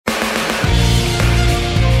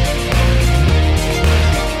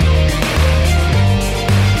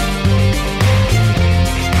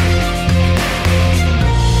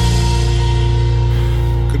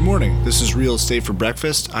Estate for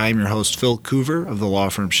Breakfast. I'm your host, Phil Coover of the law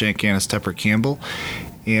firm Shankanis Tepper Campbell,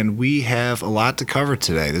 and we have a lot to cover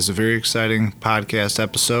today. This is a very exciting podcast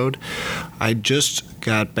episode. I just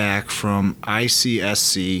got back from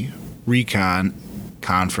ICSC Recon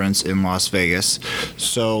Conference in Las Vegas.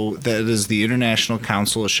 So that is the International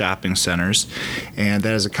Council of Shopping Centers, and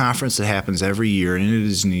that is a conference that happens every year, and it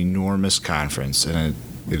is an enormous conference, and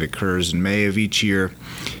it occurs in May of each year,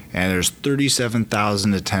 and there's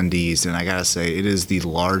 37,000 attendees, and I gotta say, it is the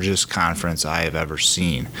largest conference I have ever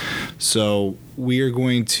seen. So I'm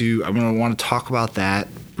going to want to talk about that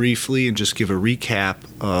briefly and just give a recap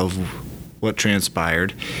of what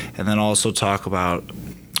transpired, and then also talk about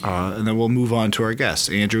and then we'll move on to our guests,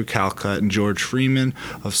 Andrew Calcutt and George Freeman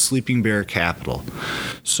of Sleeping Bear Capital.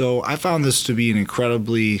 So I found this to be an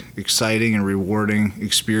incredibly exciting and rewarding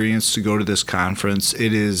experience to go to this conference.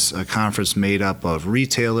 It is a conference made up of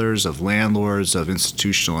retailers, of landlords, of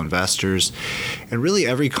institutional investors, and really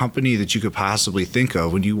every company that you could possibly think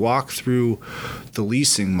of. When you walk through the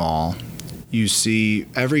leasing mall, you see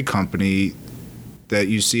every company that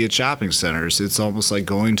you see at shopping centers. It's almost like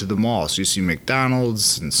going to the mall. So you see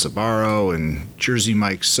McDonald's and Sbarro and Jersey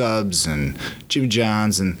Mike's Subs and Jimmy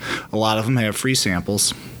John's, and a lot of them have free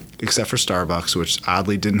samples, except for Starbucks, which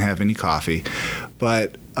oddly didn't have any coffee.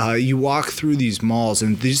 But you walk through these malls,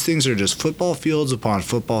 and these things are just football fields upon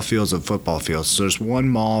football fields of football fields. So there's one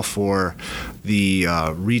mall for the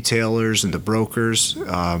retailers and the brokers.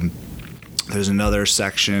 There's another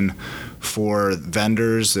section for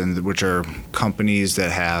vendors, and which are companies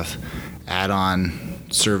that have add-on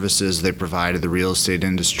services they provide to the real estate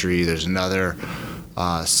industry. There's another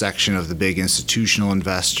section of the big institutional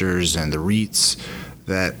investors and the REITs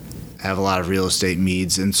that have a lot of real estate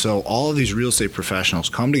needs. And so all of these real estate professionals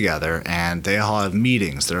come together, and they all have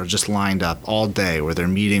meetings that are just lined up all day, where they're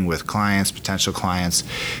meeting with clients, potential clients,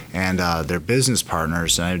 and their business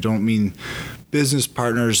partners. And I don't mean business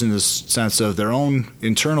partners in the sense of their own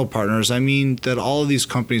internal partners. I mean that all of these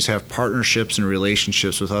companies have partnerships and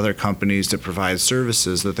relationships with other companies that provide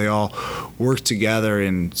services, that they all work together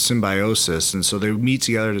in symbiosis. And so they meet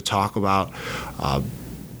together to talk about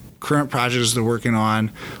current projects they're working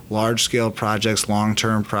on, large-scale projects,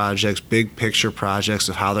 long-term projects, big-picture projects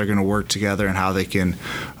of how they're going to work together and how they can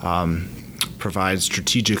provide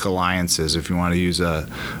strategic alliances, if you want to use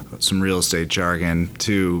some real estate jargon,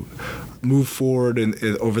 to move forward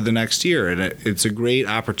over the next year. And it's a great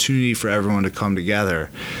opportunity for everyone to come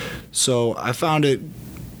together. So I found it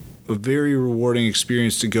a very rewarding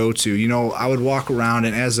experience to go to. You know, I would walk around,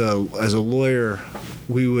 and as a lawyer,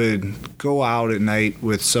 we would go out at night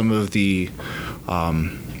with some of the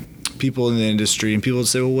people in the industry, and people would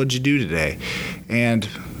say, well, what'd you do today? And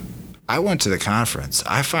I went to the conference.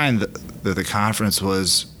 I find that the conference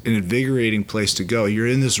was an invigorating place to go. You're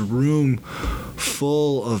in this room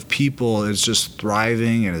full of people. It's just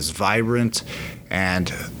thriving and it's vibrant,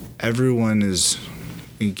 and everyone is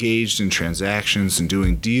engaged in transactions and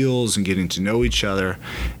doing deals and getting to know each other.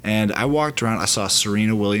 And I walked around. I saw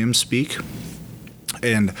Serena Williams speak,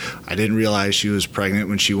 and I didn't realize she was pregnant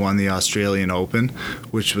when she won the Australian Open,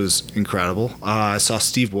 which was incredible. I saw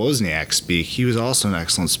Steve Wozniak speak. He was also an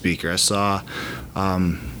excellent speaker. I saw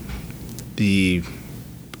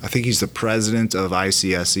I think he's the president of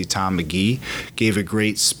ICSC, Tom McGee, gave a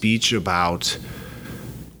great speech about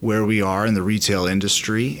where we are in the retail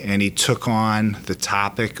industry, and he took on the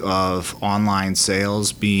topic of online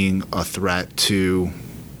sales being a threat to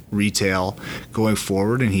retail going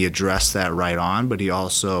forward, and he addressed that right on, but he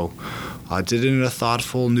also did it in a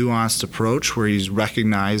thoughtful, nuanced approach where he's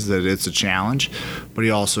recognized that it's a challenge, but he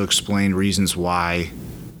also explained reasons why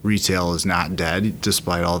retail is not dead,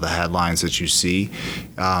 despite all the headlines that you see.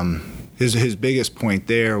 His biggest point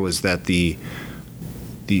there was that the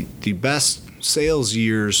best sales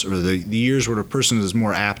years, or the years where a person is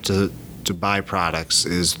more apt to buy products,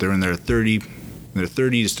 is they're in their 30s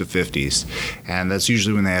to 50s, and that's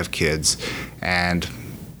usually when they have kids. And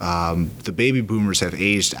the baby boomers have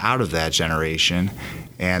aged out of that generation,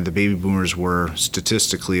 and the baby boomers were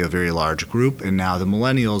statistically a very large group, and now the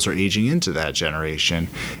millennials are aging into that generation,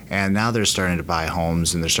 and now they're starting to buy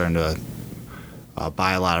homes, and they're starting to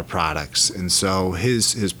buy a lot of products. And so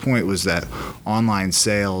his point was that online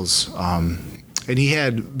sales, and he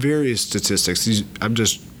had various statistics. I'm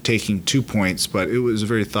just taking 2 points, but it was a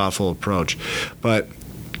very thoughtful approach. But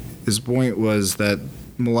his point was that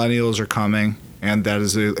millennials are coming, and that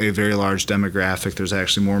is a very large demographic. There's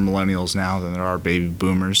actually more millennials now than there are baby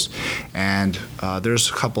boomers. And there's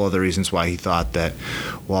a couple other reasons why he thought that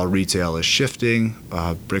while retail is shifting,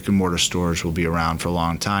 brick and mortar stores will be around for a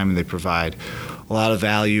long time, and they provide a lot of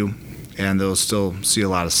value. and they'll still see a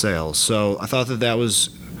lot of sales. So I thought that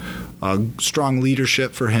was strong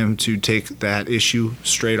leadership for him to take that issue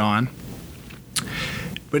straight on.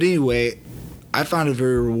 But anyway, I found it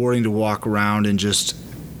very rewarding to walk around and just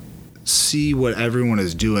see what everyone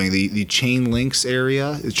is doing. The Chainlinks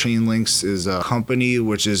area. The Chainlinks is a company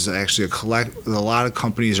which is actually a lot of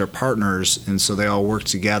companies are partners, and so they all work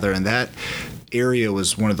together. And that area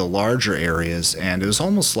was one of the larger areas, and it was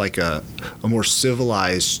almost like a more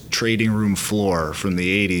civilized trading room floor from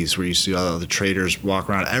the 80s, where you see all the traders walk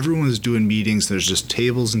around. Everyone was doing meetings. There's just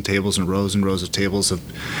tables and tables and rows of tables of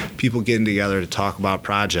people getting together to talk about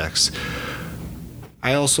projects.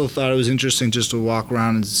 I also thought it was interesting just to walk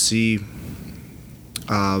around and see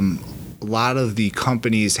a lot of the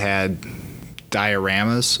companies had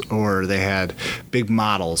dioramas, or they had big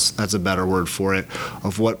models, that's a better word for it,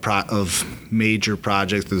 of of major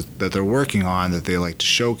projects that they're working on that they like to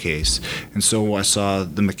showcase. And so I saw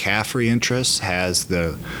the McCaffrey Interests has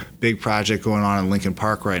the big project going on in Lincoln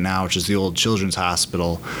Park right now, which is the old children's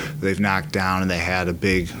hospital they've knocked down, and they had a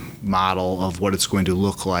big model of what it's going to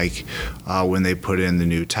look like when they put in the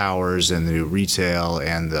new towers and the new retail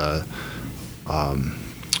and the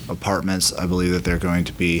apartments, I believe, that they're going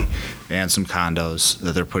to be, and some condos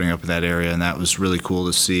that they're putting up in that area, and that was really cool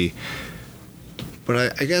to see.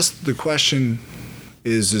 But I guess the question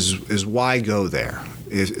is why go there?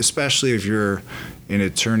 Especially if you're an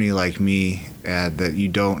attorney like me, that you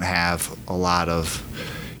don't have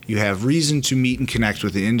you have reason to meet and connect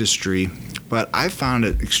with the industry, but I found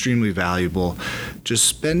it extremely valuable just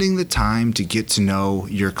spending the time to get to know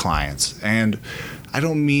your clients. And I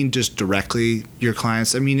don't mean just directly your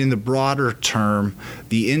clients. I mean in the broader term,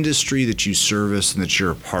 the industry that you service and that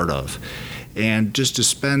you're a part of. And just to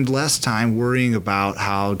spend less time worrying about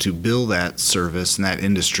how to build that service and that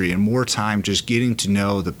industry, and more time just getting to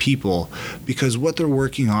know the people, because what they're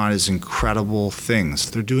working on is incredible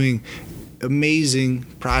things. They're doing amazing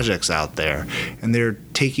projects out there, and they're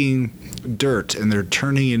taking dirt and they're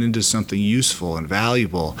turning it into something useful and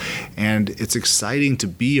valuable. And it's exciting to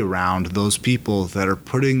be around those people that are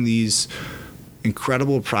putting these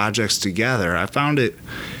incredible projects together. I found it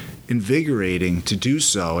invigorating to do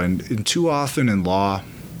so. And too often in law,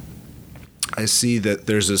 I see that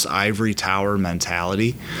there's this ivory tower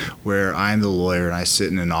mentality where I'm the lawyer and I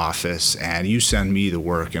sit in an office and you send me the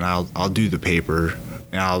work and I'll do the paper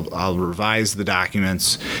and I'll revise the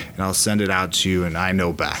documents and I'll send it out to you, and I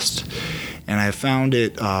know best. And I found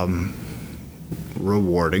it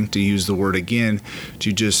rewarding, to use the word again,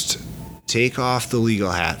 to just take off the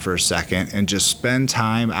legal hat for a second and just spend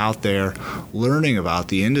time out there learning about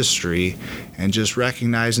the industry and just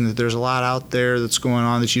recognizing that there's a lot out there that's going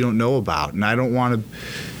on that you don't know about.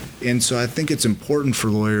 And so I think it's important for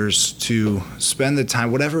lawyers to spend the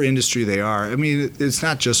time, whatever industry they are. I mean, it's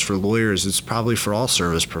not just for lawyers, it's probably for all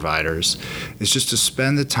service providers. It's just to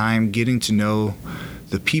spend the time getting to know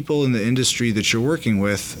the people in the industry that you're working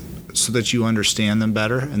with so that you understand them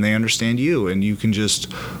better and they understand you, and you can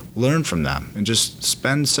just learn from them and just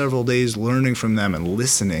spend several days learning from them and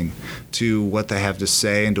listening to what they have to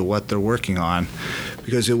say and to what they're working on,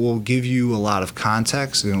 because it will give you a lot of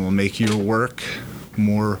context and it will make your work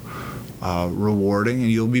more rewarding, and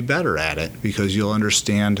you'll be better at it because you'll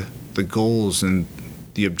understand the goals and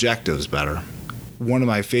the objectives better. One of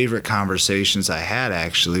my favorite conversations I had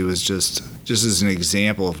actually was just as an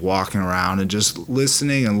example of walking around and just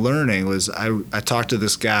listening and learning was I talked to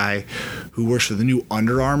this guy who works for the new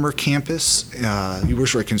Under Armour campus. He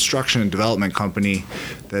works for a construction and development company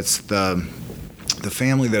that's the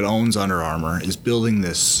family that owns Under Armour is building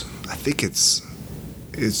this, I think it's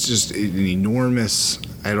just an enormous,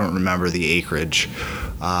 I don't remember the acreage,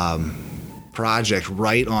 project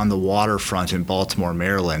right on the waterfront in Baltimore,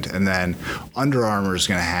 Maryland. And then Under Armour is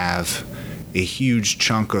going to have a huge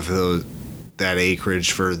chunk of that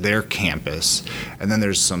acreage for their campus. And then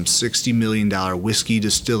there's some $60 million whiskey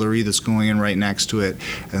distillery that's going in right next to it.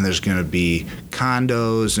 And there's going to be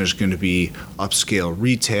condos, and there's going to be upscale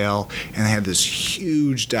retail. And they had this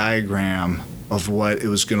huge diagram of what it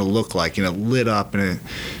was going to look like, and it lit up, and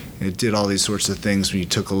it did all these sorts of things when you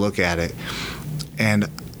took a look at it. And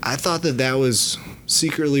I thought that was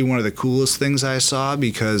secretly one of the coolest things I saw,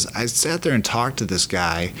 because I sat there and talked to this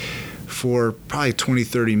guy for probably 20,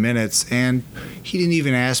 30 minutes, and he didn't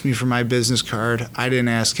even ask me for my business card. I didn't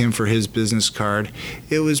ask him for his business card.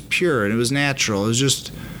 It was pure and it was natural. It was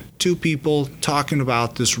just two people talking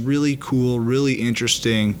about this really cool, really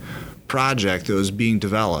interesting project that was being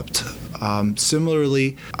developed.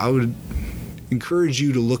 Similarly, I would encourage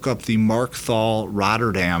you to look up the Markthal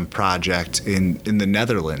Rotterdam project in the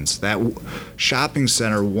Netherlands. That shopping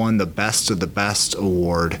center won the Best of the Best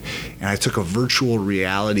award, and I took a virtual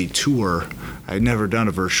reality tour. I'd never done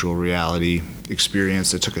a virtual reality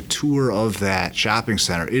experience. I took a tour of that shopping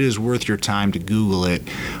center. It is worth your time to Google it.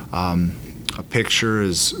 A picture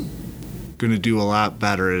is going to do a lot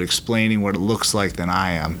better at explaining what it looks like than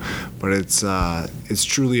I am, but it's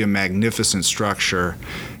truly a magnificent structure,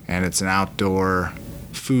 and it's an outdoor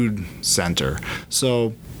food center.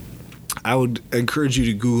 So I would encourage you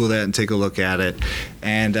to Google that and take a look at it.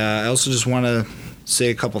 And I also just want to say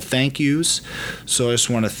a couple thank yous. So I just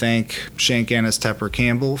want to thank Shank-Annis Tepper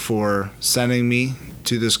Campbell for sending me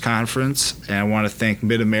to this conference, and I want to thank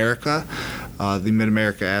Mid-America, the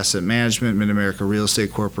Mid-America Asset Management, Mid-America Real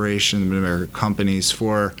Estate Corporation, the Mid-America companies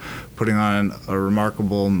for putting on a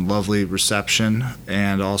remarkable and lovely reception.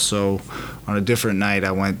 And also on a different night,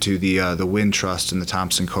 I went to the Wind Trust and the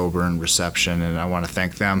Thompson Coburn reception, and I want to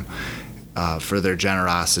thank them for their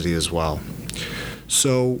generosity as well.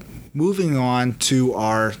 So moving on to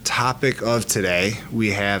our topic of today,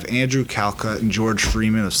 we have Andrew Calcutt and George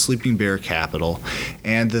Freeman of Sleeping Bear Capital,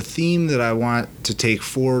 and the theme that I want to take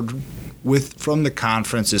forward from the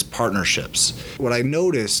conference is partnerships. What I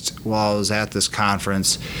noticed while I was at this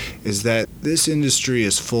conference is that this industry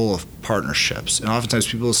is full of partnerships, and oftentimes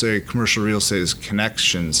people say commercial real estate is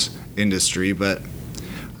connections industry, but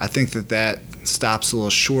I think that stops a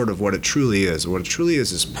little short of what it truly is. What it truly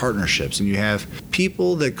is partnerships, and you have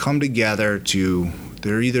people that come together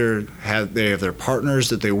they have their partners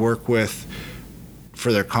that they work with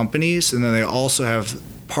for their companies, and then they also have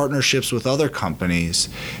partnerships with other companies,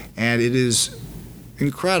 and it is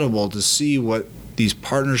incredible to see what these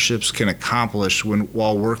partnerships can accomplish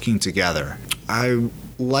while working together. I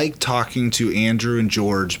like talking to Andrew and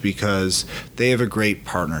George because they have a great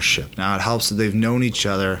partnership. Now it helps that they've known each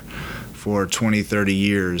other for 20, 30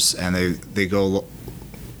 years, and they go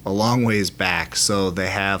a long ways back, so they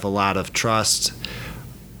have a lot of trust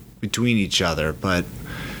between each other, but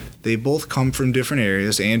they both come from different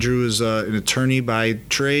areas. Andrew is an attorney by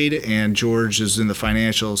trade, and George is in the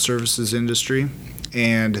financial services industry,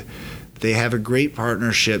 and they have a great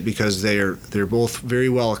partnership because they're both very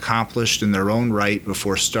well accomplished in their own right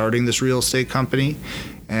before starting this real estate company,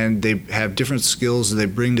 and they have different skills that they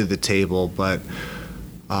bring to the table, but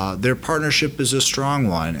their partnership is a strong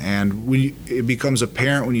one, and it becomes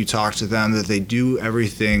apparent when you talk to them that they do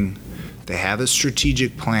everything. They have a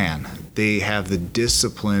strategic plan. They have the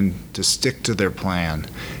discipline to stick to their plan,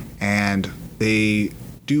 and they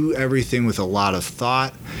do everything with a lot of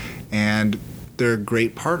thought, and they're a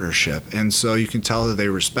great partnership. And so you can tell that they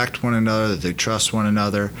respect one another, that they trust one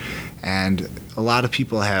another, and a lot of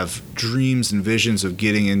people have dreams and visions of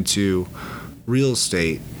getting into real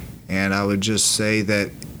estate. And I would just say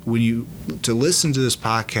that to listen to this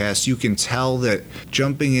podcast, you can tell that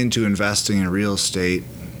jumping into investing in real estate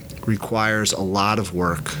requires a lot of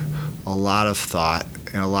work, a lot of thought,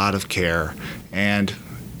 and a lot of care. And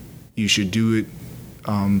you should do it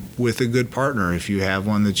with a good partner if you have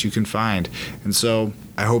one that you can find. And so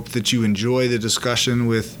I hope that you enjoy the discussion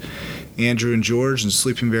with Andrew and George and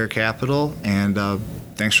Sleeping Bear Capital, and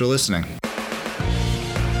thanks for listening.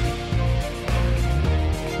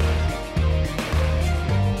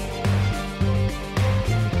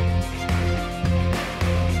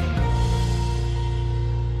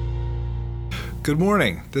 Good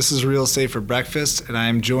morning. This is Real Estate for Breakfast, and I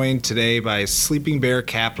am joined today by Sleeping Bear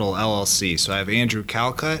Capital, LLC. So I have Andrew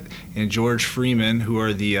Calcutt and George Freeman, who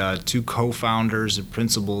are the two co-founders and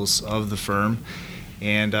principals of the firm.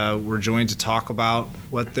 And we're joined to talk about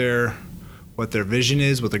what their vision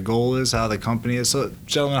is, what their goal is, how the company is. So,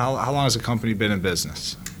 gentlemen, how long has the company been in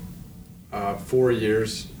business? 4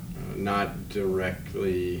 years, not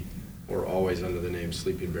directly or always under the name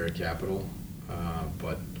Sleeping Bear Capital,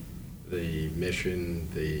 but the mission,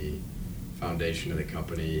 the foundation of the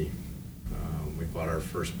company, we bought our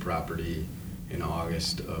first property in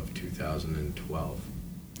August of 2012.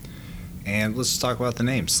 And let's talk about the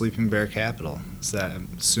name, Sleeping Bear Capital. I'm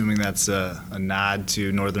assuming that's a nod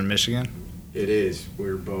to Northern Michigan? It is.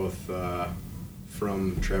 We're both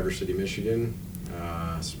from Traverse City, Michigan,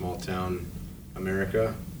 small town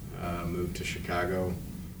America, moved to Chicago,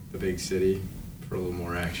 the big city, for a little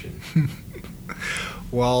more action.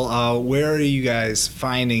 Well, where are you guys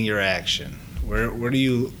finding your action? What are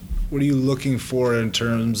you looking for in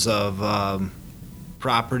terms of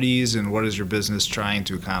properties, and what is your business trying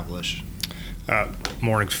to accomplish?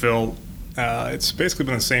 Morning, Phil. It's basically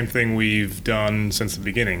been the same thing we've done since the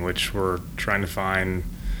beginning, which we're trying to find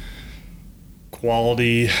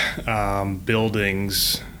quality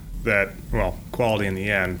buildings quality in the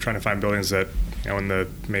end, trying to find buildings that, in the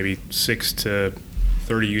maybe 6 to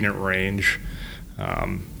 30 unit range,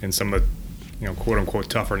 in some of the, quote unquote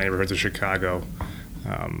tougher neighborhoods of Chicago,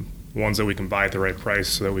 ones that we can buy at the right price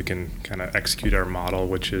so that we can kind of execute our model,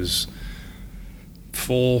 which is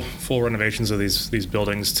full renovations of these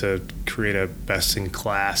buildings to create a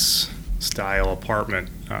best-in-class style apartment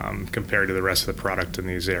compared to the rest of the product in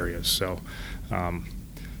these areas. So a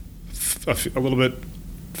little bit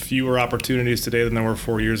fewer opportunities today than there were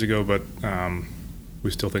 4 years ago, but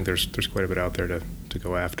we still think there's quite a bit out there to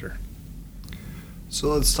go after. So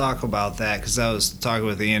let's talk about that, because I was talking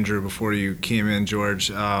with Andrew before you came in, George.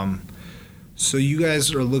 So you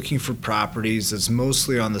guys are looking for properties that's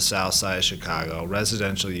mostly on the south side of Chicago,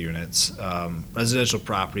 residential units, residential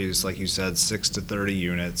properties, like you said, 6 to 30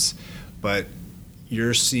 units, but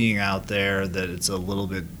you're seeing out there that it's a little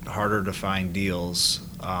bit harder to find deals.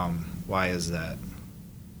 Why is that?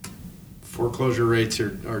 Foreclosure rates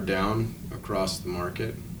are down across the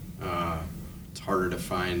market. It's harder to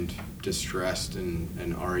find distressed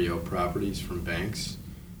and REO properties from banks.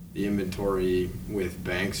 The inventory with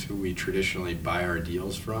banks, who we traditionally buy our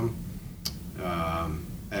deals from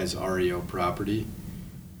as REO property,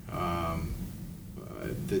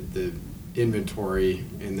 the inventory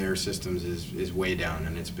in their systems is way down,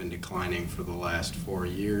 and it's been declining for the last 4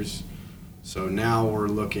 years. So now we're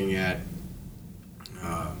looking at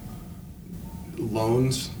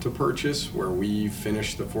loans to purchase where we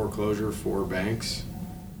finish the foreclosure for banks.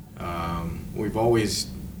 We've always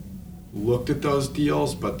looked at those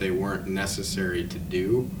deals, but they weren't necessary to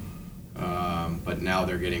do. But now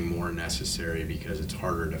they're getting more necessary because it's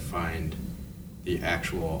harder to find the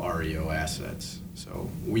actual REO assets. So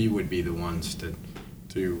we would be the ones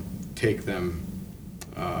to take them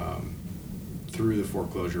through the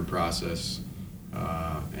foreclosure process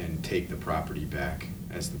and take the property back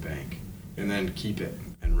as the bank, and then keep it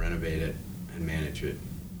and renovate it and manage it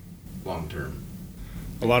long term.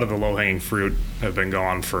 A lot of the low-hanging fruit have been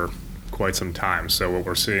gone for quite some time. So what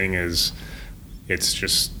we're seeing is it's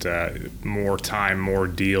just more time, more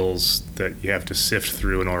deals that you have to sift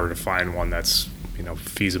through in order to find one that's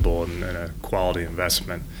feasible and a quality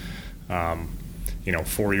investment.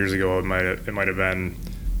 4 years ago it might have been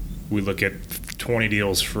we look at 20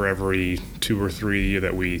 deals for every 2 or 3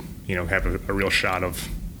 that we have a real shot of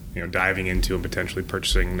diving into and potentially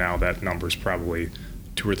purchasing. Now that number is probably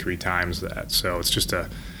 2 or 3 times that. So it's just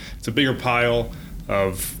it's a bigger pile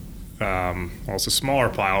of it's a smaller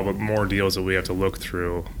pile, but more deals that we have to look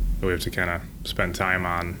through, that we have to kind of spend time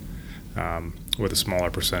on, with a smaller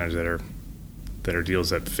percentage that are deals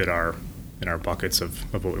that fit in our buckets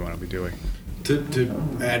of what we want to be doing. To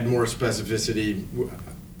add more specificity,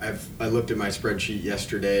 I looked at my spreadsheet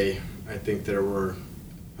yesterday. I think there were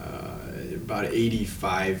about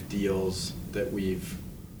 85 deals that we've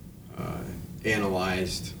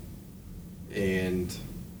analyzed, and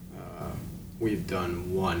we've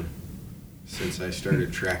done 1 since I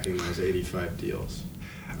started tracking those 85 deals.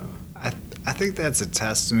 I think that's a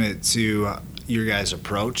testament to your guys'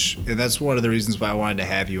 approach, and that's one of the reasons why I wanted to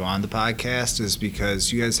have you on the podcast, is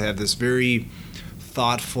because you guys have this very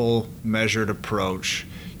thoughtful, measured approach.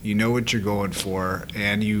 You know what you're going for,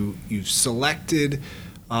 and you've selected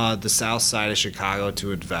the south side of Chicago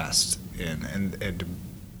to invest in, and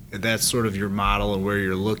that's sort of your model and where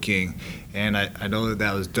you're looking. And I know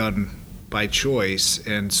that was done by choice,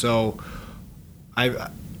 and so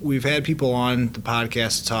we've had people on the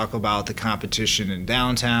podcast to talk about the competition in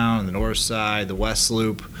downtown, the north side, the west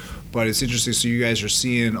loop, but it's interesting. So you guys are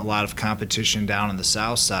seeing a lot of competition down on the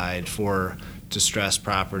south side for distressed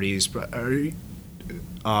properties, but are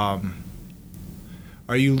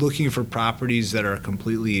you looking for properties that are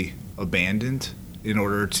completely abandoned in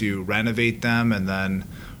order to renovate them and then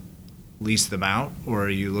lease them out, or are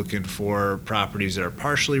you looking for properties that are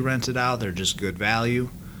partially rented out, they're just good value?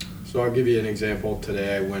 So I'll give you an example.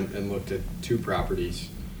 Today I went and looked at 2 properties.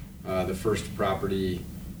 The first property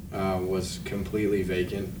was completely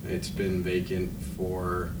vacant. It's been vacant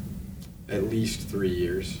for at least 3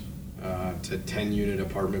 years. It's a 10-unit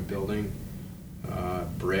apartment building,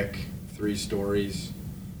 brick, 3 stories,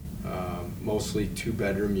 mostly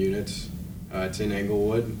 2-bedroom units. It's in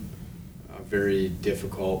Englewood, a very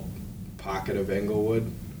difficult pocket of Englewood.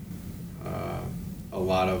 A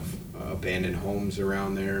lot of abandoned homes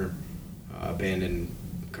around there, abandoned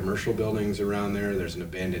commercial buildings around there. There's an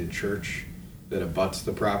abandoned church that abuts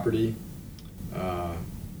the property.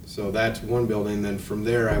 So that's one building. Then from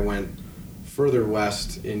there I went further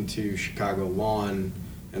west into Chicago Lawn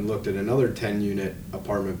and looked at another 10-unit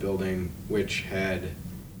apartment building which had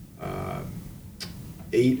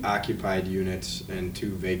 8 occupied units and 2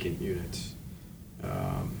 vacant units.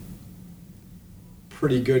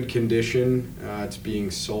 Pretty good condition. It's being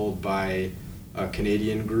sold by a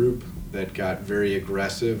Canadian group that got very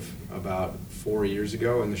aggressive about 4 years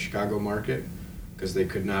ago in the Chicago market because they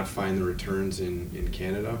could not find the returns in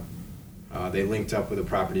Canada. They linked up with a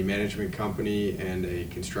property management company and a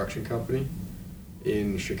construction company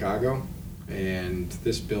in Chicago, and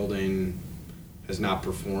this building has not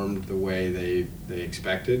performed the way they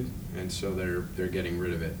expected, and so they're getting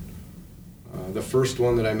rid of it. The first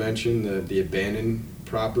one that I mentioned, the abandoned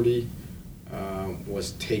property,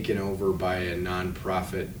 was taken over by a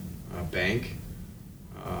nonprofit bank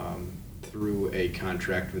through a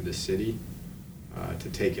contract with the city to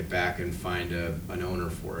take it back and find an owner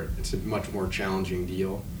for it. It's a much more challenging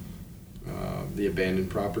deal. The abandoned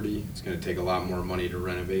property, it's going to take a lot more money to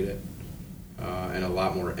renovate it and a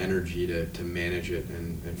lot more energy to manage it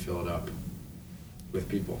and fill it up with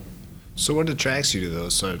people. So what attracts you to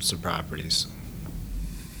those types of properties?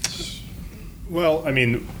 Well, I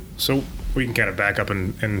mean, so we can kind of back up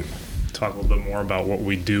and talk a little bit more about what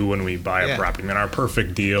we do when we buy a property. I mean, our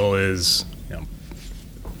perfect deal is,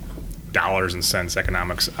 dollars and cents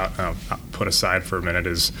economics put aside for a minute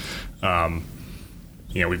is,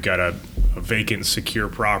 we've got a vacant, secure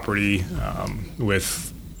property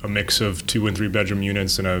with a mix of 2 and 3 bedroom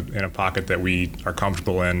units in a pocket that we are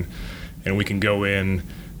comfortable in, and we can go in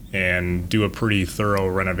and do a pretty thorough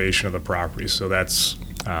renovation of the property. So that's,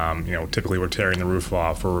 typically we're tearing the roof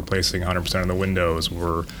off, we're replacing 100% of the windows,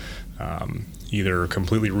 we're either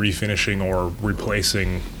completely refinishing or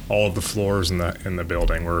replacing all of the floors in the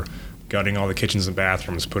building. We're gutting all the kitchens and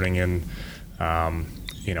bathrooms, putting in,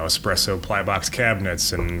 espresso ply box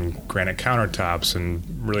cabinets and granite countertops and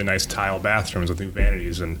really nice tile bathrooms with new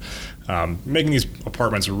vanities, and making these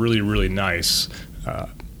apartments really, really nice,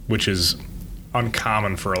 which is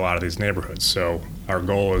uncommon for a lot of these neighborhoods. So our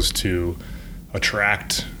goal is to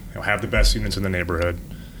attract, have the best units in the neighborhood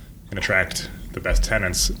and attract the best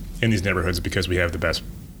tenants in these neighborhoods because we have the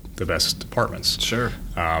best apartments. Sure.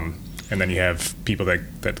 And then you have people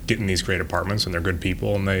that get in these great apartments, and they're good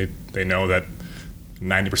people, and they know that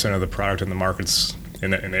 90% of the product in the markets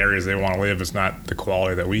in the areas they want to live is not the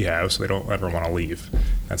quality that we have, so they don't ever want to leave.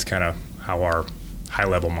 That's kind of how our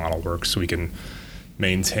high-level model works. So we can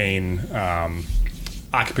maintain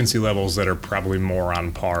occupancy levels that are probably more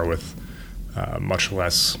on par with much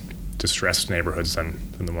less distressed neighborhoods than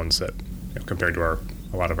the ones that, compared to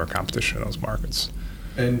a lot of our competition in those markets.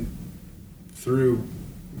 And through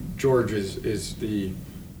George is the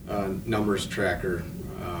numbers tracker.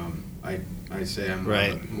 I say I'm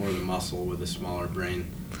more the muscle with a smaller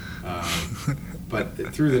brain. But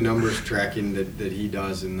through the numbers tracking that he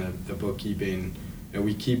does in the bookkeeping,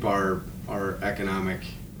 we keep our economic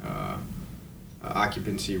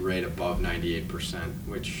occupancy rate above 98%,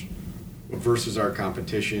 which versus our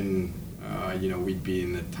competition, we'd be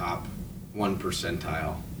in the top 1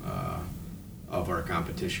 percentile of our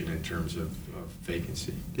competition in terms of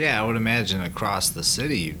vacancy. Yeah, I would imagine across the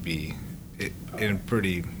city you'd be in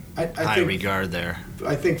pretty high regard there.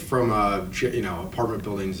 I think from apartment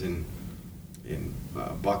buildings in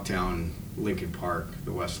Bucktown, Lincoln Park,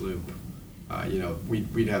 the West Loop,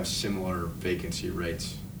 we'd have similar vacancy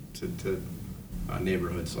rates to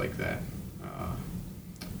neighborhoods like that.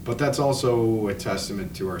 But that's also a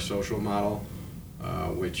testament to our social model,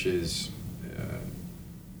 which is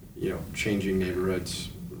changing neighborhoods,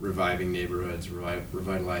 reviving neighborhoods,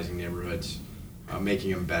 revitalizing neighborhoods,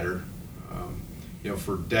 making them better.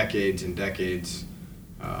 For decades and decades,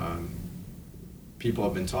 people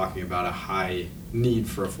have been talking about a high need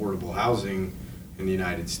for affordable housing in the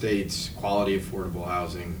United States, quality affordable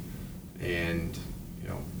housing, and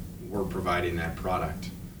we're providing that product.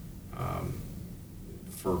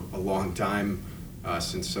 For a long time,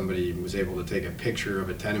 since somebody was able to take a picture of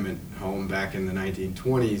a tenement home back in the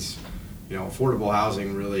 1920s, affordable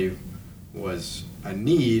housing really was a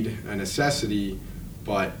need, a necessity,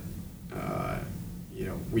 but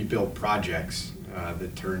we built projects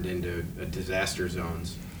that turned into disaster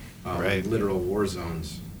zones, literal war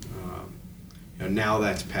zones. Now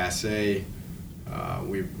that's passé.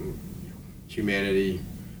 Humanity,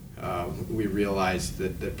 we realized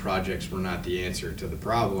that projects were not the answer to the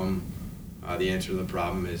problem. The answer to the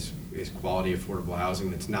problem is quality affordable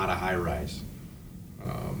housing that's not a high-rise.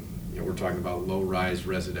 We're talking about low-rise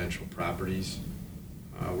residential properties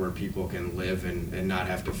where people can live and not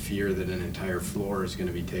have to fear that an entire floor is going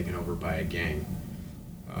to be taken over by a gang.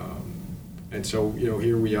 And so,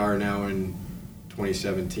 here we are now in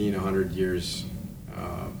 2017, 100 years,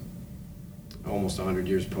 almost 100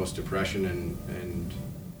 years post-Depression, and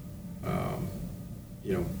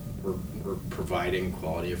we're providing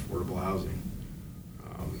quality, affordable housing.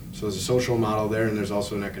 So there's a social model there, and there's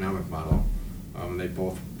also an economic model. They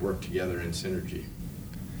both work together in synergy.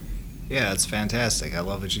 Yeah, it's fantastic. I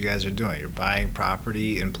love what you guys are doing. You're buying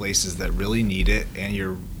property in places that really need it, and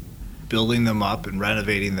you're building them up and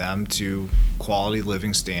renovating them to quality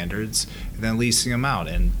living standards, and then leasing them out.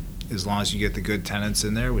 And as long as you get the good tenants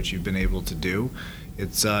in there, which you've been able to do,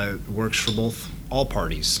 it works for all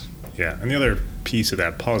parties. Yeah, and the other piece of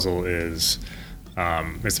that puzzle is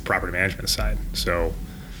the property management side. So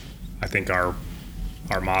I think our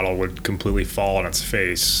model would completely fall on its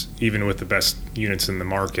face, even with the best units in the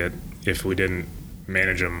market, if we didn't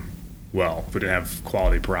manage them well, if we didn't have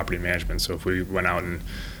quality property management. So if we went out and,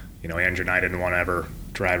 Andrew and I didn't want to ever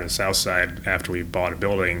drive to the south side after we bought a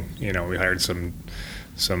building, we hired some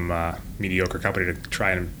mediocre company to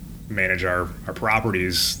try and manage our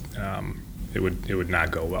properties, it would not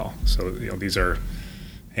go well. So these are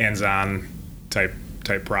hands-on type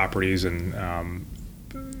properties, and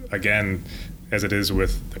again, as it is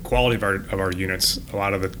with the quality of our units, a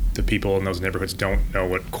lot of the people in those neighborhoods don't know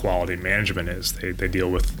what quality management is. They deal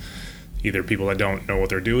with either people that don't know what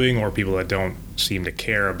they're doing or people that don't seem to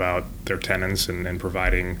care about their tenants and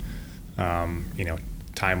providing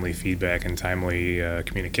timely feedback and timely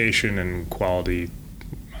communication and quality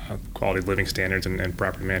living standards and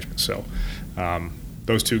property management. So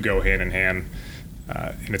those two go hand in hand,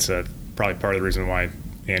 and it's probably part of the reason why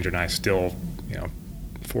Andrew and I still,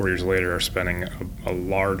 4 years later, are spending a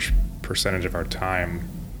large percentage of our time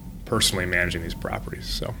personally managing these properties.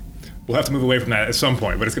 So we'll have to move away from that at some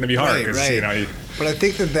point, but it's going to be hard. Right. But I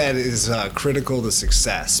think that is critical to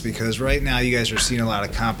success, because right now you guys are seeing a lot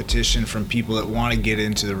of competition from people that want to get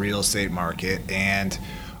into the real estate market. And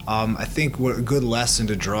I think what a good lesson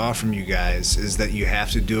to draw from you guys is that you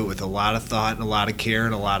have to do it with a lot of thought and a lot of care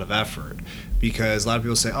and a lot of effort. Because a lot of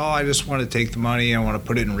people say, I just want to take the money, I want to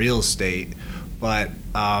put it in real estate. But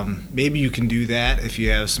maybe you can do that if you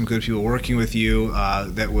have some good people working with you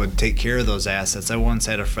that would take care of those assets. I once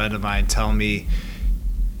had a friend of mine tell me,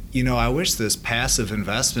 I wish this passive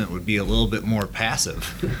investment would be a little bit more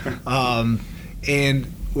passive.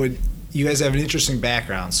 And you guys have an interesting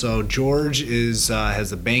background. So George has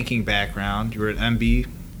a banking background. You were at MB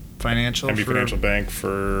Financial? MB Financial Bank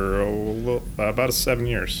for about 7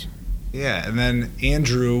 years. Yeah, and then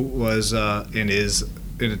Andrew was and is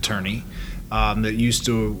an attorney. That used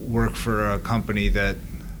to work for a company that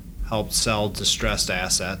helped sell distressed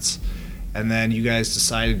assets. And then you guys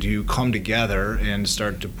decided to come together and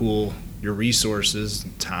start to pool your resources,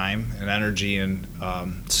 time and energy and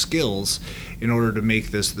skills in order to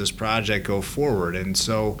make this project go forward. And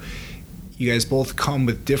so you guys both come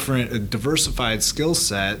with a diversified skill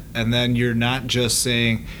set, and then you're not just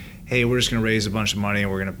saying, hey, we're just going to raise a bunch of money and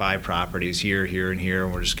we're going to buy properties here, here, and here,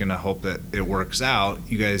 and we're just going to hope that it works out.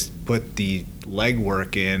 You guys put the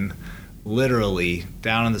legwork in, literally,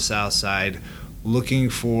 down on the south side, looking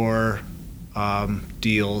for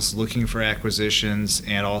deals, looking for acquisitions,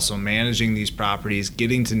 and also managing these properties,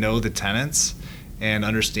 getting to know the tenants and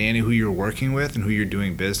understanding who you're working with and who you're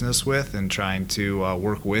doing business with, and trying to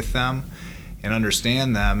work with them and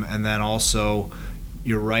understand them. And then also,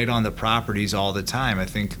 you're right on the properties all the time. I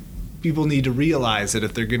think people need to realize that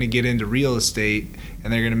if they're going to get into real estate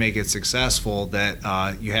and they're going to make it successful, that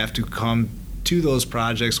you have to come to those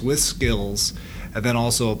projects with skills, and then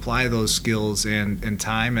also apply those skills and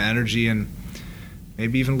time and energy and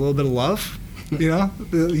maybe even a little bit of love.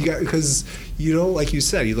 Because like you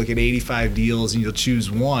said, you look at 85 deals and you'll choose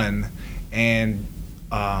one. And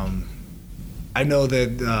I know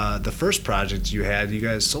that the first project you had, you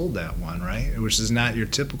guys sold that one, right? Which is not your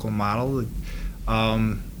typical model.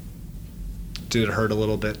 Did it hurt a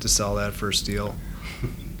little bit to sell that first deal?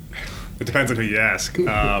 It depends on who you ask.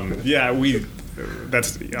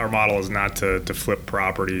 That's our model is not to flip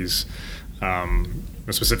properties,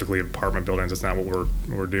 specifically apartment buildings. That's not what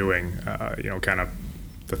we're doing. Kind of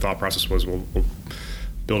the thought process was we'll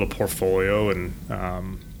build a portfolio and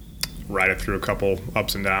ride it through a couple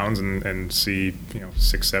ups and downs and see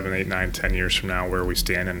 6, 7, 8, 9, 10 years from now where we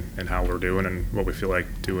stand and how we're doing and what we feel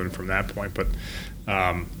like doing from that point. But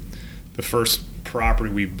the first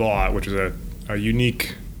property we bought, which was a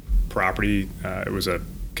unique property, it was a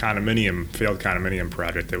failed condominium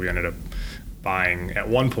project that we ended up buying. At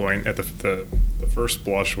one point, at the first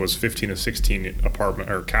blush, was 15 to 16 apartment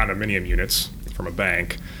or condominium units from a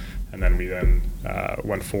bank, and then we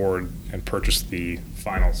went forward and purchased the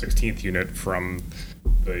final 16th unit from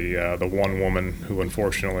the one woman who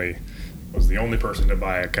unfortunately was the only person to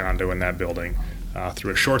buy a condo in that building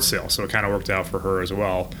through a short sale. So it kind of worked out for her as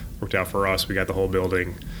well. Worked out for us. We got the whole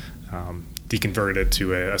building deconverted it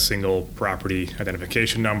to a single property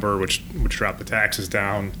identification number, which dropped the taxes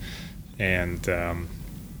down, and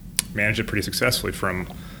managed it pretty successfully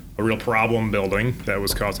from a real problem building that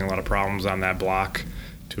was causing a lot of problems on that block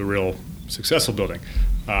to a real successful building.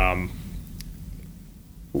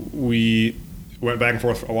 We went back and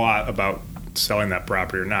forth a lot about selling that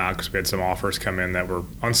property or not, because we had some offers come in that were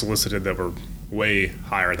unsolicited that were way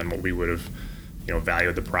higher than what we would have,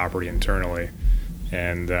 valued the property internally.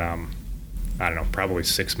 And I don't know, probably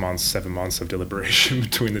 6 months, 7 months of deliberation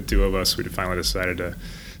between the two of us, we finally decided to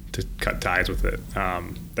cut ties with it.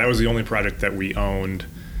 That was the only project that we owned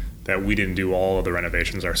that we didn't do all of the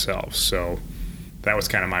renovations ourselves. So that was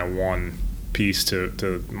kind of my one piece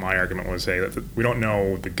to my argument was, hey, we don't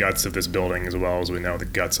know the guts of this building as well as we know the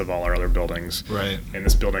guts of all our other buildings. Right. And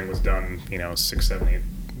this building was done, 6, 7, 8,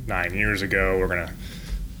 9 years ago. We're going to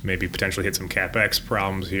maybe potentially hit some CapEx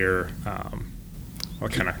problems here. I'll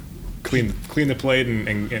kind of clean the plate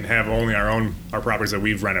and have only our properties that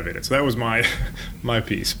we've renovated. So that was my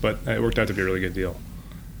piece, but it worked out to be a really good deal.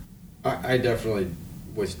 I definitely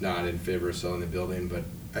was not in favor of selling the building, but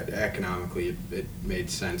economically it made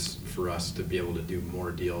sense for us to be able to do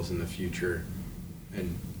more deals in the future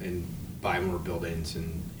and buy more buildings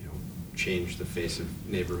and change the face of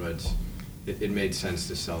neighborhoods. It made sense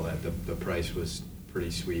to sell that. The price was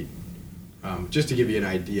pretty sweet. Just to give you an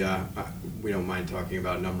idea, we don't mind talking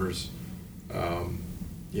about numbers. I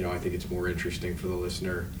think it's more interesting for the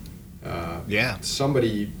listener.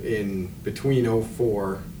 Somebody in between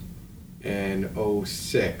 2004 and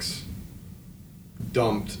 2006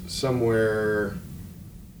 dumped somewhere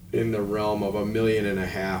in the realm of $1.5 million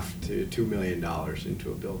to $2 million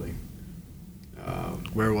into a building.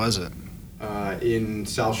 Where was it? In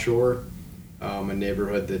South Shore, a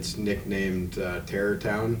neighborhood that's nicknamed Terror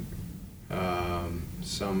Town.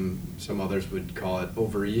 Some others would call it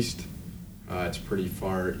Over East. It's pretty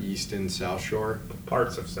far east in South Shore.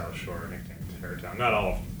 Parts of South Shore are nicknamed Terror Town. Not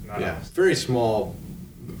all. It's very small.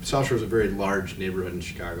 South Shore is a very large neighborhood in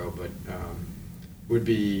Chicago, but would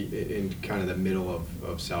be in kind of the middle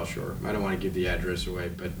of South Shore. I don't want to give the address away,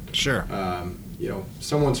 but sure.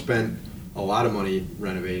 Someone spent a lot of money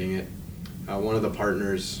renovating it. One of the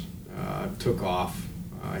partners took off.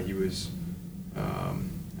 He was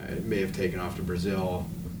may have taken off to Brazil,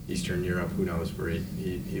 Eastern Europe, who knows where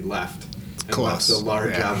he left. And left a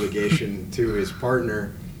large obligation to his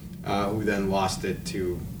partner, who then lost it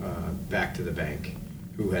back to the bank,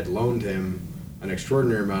 who had loaned him an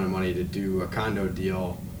extraordinary amount of money to do a condo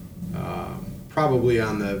deal, probably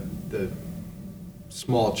on the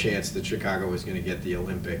small chance that Chicago was going to get the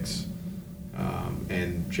Olympics,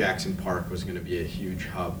 and Jackson Park was going to be a huge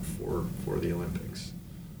hub for the Olympics.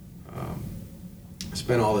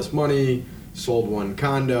 Spent all this money, sold one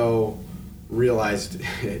condo, realized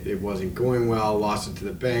it wasn't going well, lost it to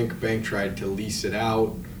the bank. Bank tried to lease it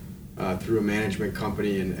out through a management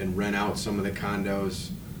company and rent out some of the condos.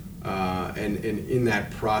 And in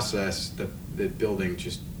that process, the building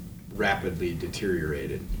just rapidly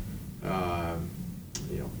deteriorated.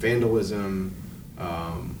 Vandalism,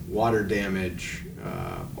 water damage,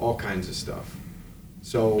 all kinds of stuff.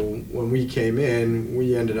 So when we came in,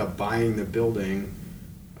 we ended up buying the building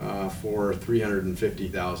for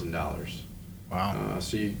 $350,000. Wow.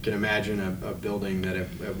 So you can imagine a building that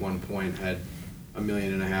at one point had $1.5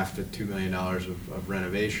 million to $2 million of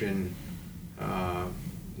renovation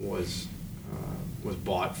was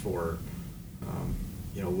bought for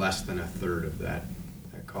less than a third of that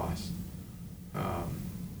cost.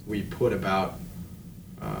 We put about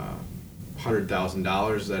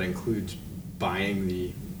 $100,000. That includes buying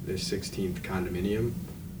the 16th condominium.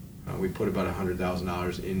 We put about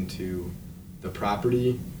 $100,000 into the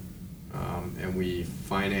property, and we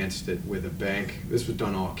financed it with a bank. This was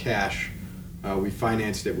done all cash. We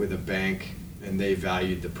financed it with a bank, and they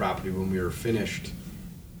valued the property when we were finished,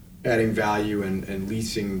 adding value and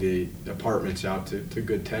leasing the apartments out to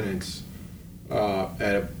good tenants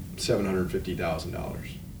at $750,000.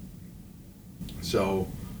 So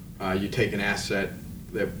you take an asset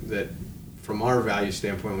that from our value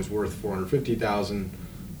standpoint was worth $450,000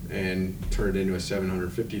 and turn it into a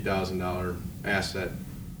 $750,000 asset,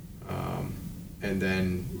 and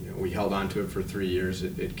then we held on to it for 3 years.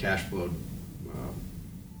 It cash flowed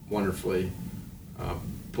wonderfully,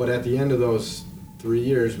 but at the end of those 3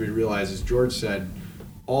 years, we realized, as George said,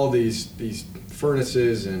 all these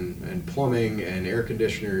furnaces and plumbing and air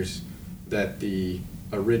conditioners that the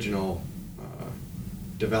original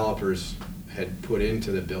developers had put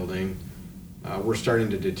into the building were starting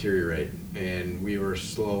to deteriorate, and we were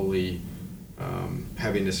slowly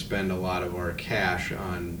having to spend a lot of our cash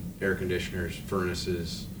on air conditioners,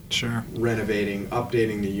 furnaces, Sure. renovating,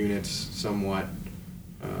 updating the units somewhat.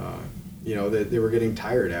 They were getting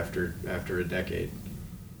tired after a decade.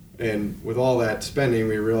 And with all that spending,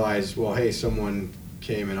 we realized, well, hey, someone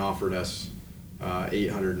came and offered us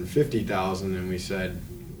 $850,000, and we said,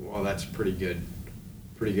 well, that's pretty good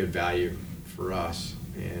value for us,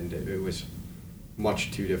 and it was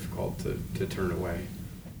much too difficult to turn away.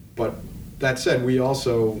 But that said, we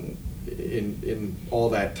also, in all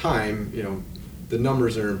that time, the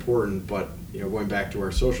numbers are important, but going back to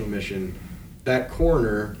our social mission, that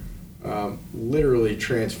corner literally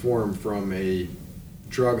transformed from a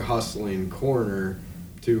drug hustling corner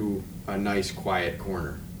to a nice quiet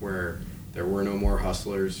corner where there were no more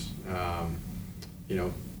hustlers.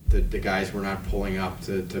 The guys were not pulling up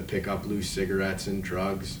to pick up loose cigarettes and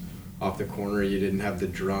drugs off the corner. You didn't have the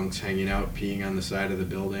drunks hanging out peeing on the side of the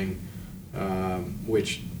building,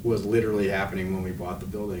 which was literally happening when we bought the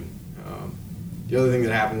building. The other thing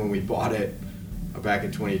that happened when we bought it back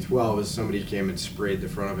in 2012 is somebody came and sprayed the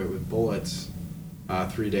front of it with bullets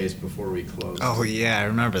 3 days before we closed. Oh yeah, I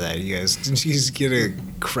remember that. Didn't you guys get a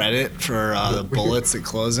credit for the bullets at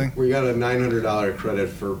closing? We got a $900 credit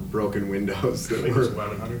for broken windows that were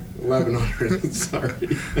 $1,100.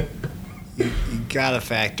 Sorry. You gotta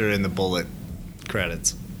factor in the bullet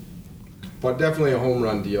credits. But definitely a home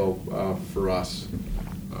run deal for us.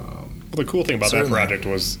 Well, the cool thing about that project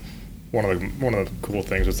was one of the cool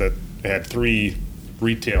things was that it had 3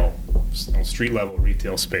 street level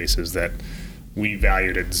retail spaces that we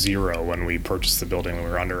valued at $0 when we purchased the building when we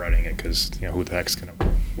were underwriting it, because who the heck's going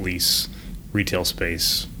to lease retail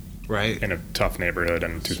space right in a tough neighborhood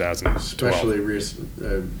in 2012? Especially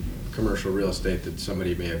commercial real estate that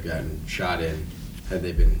somebody may have gotten shot in had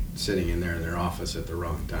they been sitting in their office at the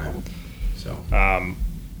wrong time. So,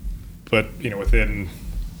 but within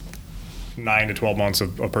 9 to 12 months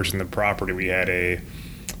of purchasing the property, we had a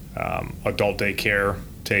adult daycare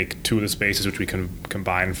take 2 of the spaces, which we can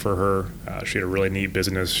combine for her. She had a really neat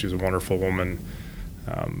business. She was a wonderful woman.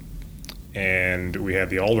 And we had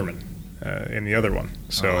the alderman in the other one.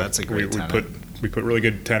 So that's a great tenant. We put really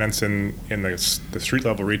good tenants in the street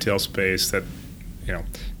level retail space that, in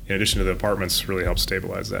addition to the apartments, really helped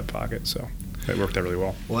stabilize that pocket. So it worked out really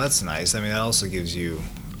well. Well, that's nice. I mean, that also gives you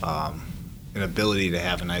an ability to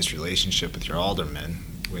have a nice relationship with your alderman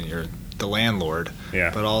when you're the landlord.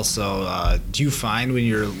 Yeah. But also, do you find when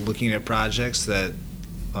you're looking at projects that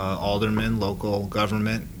aldermen, local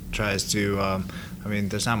government tries to,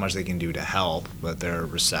 there's not much they can do to help, but they're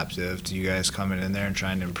receptive to you guys coming in there and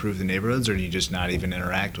trying to improve the neighborhoods, or do you just not even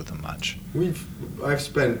interact with them much? I've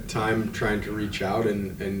spent time trying to reach out,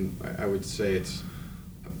 and I would say it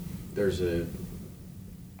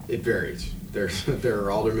varies. There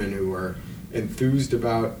are aldermen who are enthused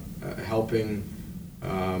about helping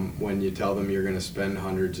when you tell them you're going to spend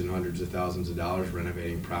hundreds and hundreds of thousands of dollars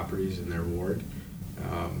renovating properties in their ward.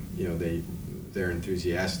 They're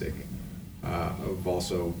enthusiastic. I've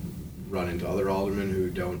also run into other aldermen who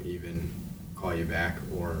don't even call you back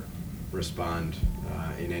or respond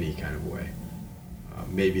in any kind of way.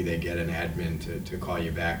 Maybe they get an admin to call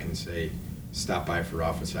you back and say, stop by for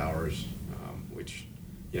office hours, which,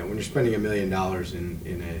 when you're spending $1 million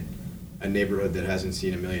in a neighborhood that hasn't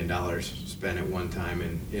seen $1 million spent at one time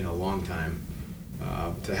in a long time,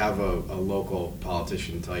 to have a local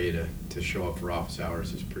politician tell you to show up for office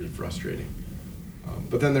hours is pretty frustrating.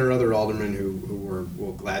 But then there are other aldermen who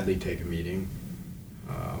will gladly take a meeting,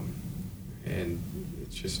 and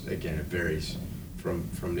it's just, again, it varies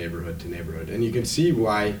from neighborhood to neighborhood. And you can see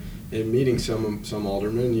why, in meeting some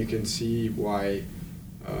aldermen, you can see why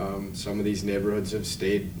some of these neighborhoods have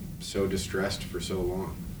stayed so distressed for so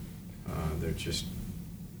long.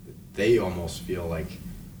 They almost feel like,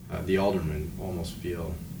 the aldermen almost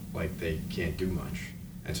feel like they can't do much.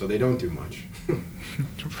 And so they don't do much.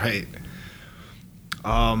 Right.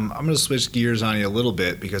 I'm going to switch gears on you a little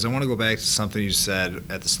bit because I want to go back to something you said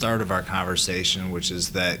at the start of our conversation, which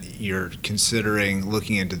is that you're considering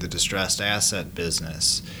looking into the distressed asset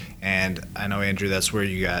business. And I know, Andrew, that's where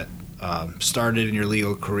you got started in your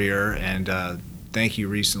legal career. And thank you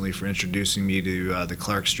recently for introducing me to the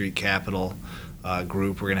Clark Street Capital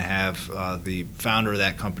group. We're going to have the founder of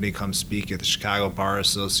that company come speak at the Chicago Bar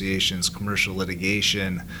Association's Commercial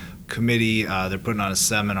Litigation Committee. They're putting on a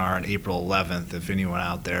seminar on April 11th. If anyone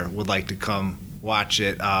out there would like to come watch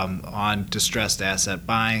it on distressed asset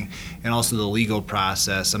buying and also the legal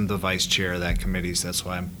process. I'm the vice chair of that committee, so that's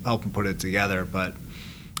why I'm helping put it together. But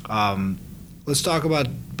let's talk about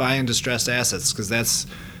buying distressed assets, because that's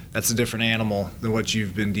a different animal than what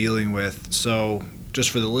you've been dealing with. So just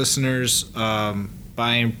for the listeners,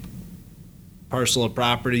 buying parcel of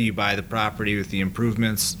property, you buy the property with the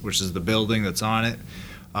improvements, which is the building that's on it.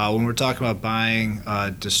 When we're talking about buying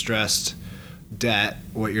distressed debt,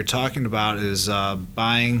 what you're talking about is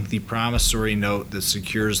buying the promissory note that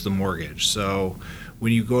secures the mortgage. So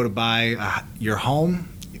when you go to buy your home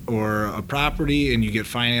or a property and you get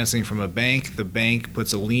financing from a bank, the bank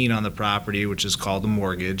puts a lien on the property, which is called a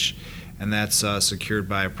mortgage, and that's secured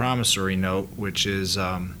by a promissory note, which is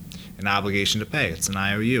an obligation to pay. It's an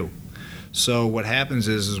IOU. So what happens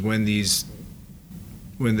is when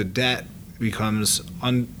the debt becomes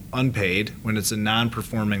unpaid, when it's a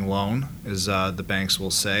non-performing loan, as the banks will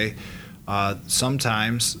say,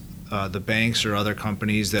 sometimes the banks or other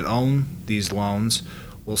companies that own these loans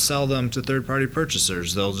will sell them to third-party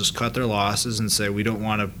purchasers. They'll just cut their losses and say, we don't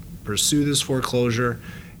want to pursue this foreclosure,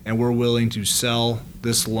 and we're willing to sell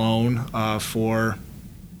this loan for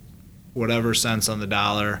whatever cents on the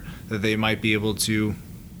dollar that they might be able to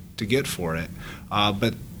get for it.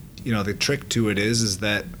 But the trick to it is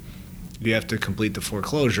that you have to complete the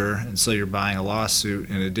foreclosure, and so you're buying a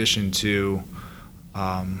lawsuit in addition to,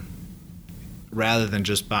 rather than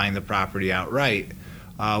just buying the property outright,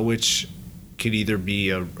 which could either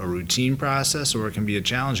be a routine process or it can be a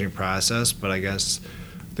challenging process. But I guess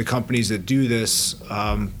the companies that do this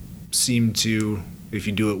seem to, if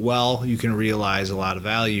you do it well, you can realize a lot of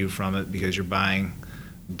value from it because you're buying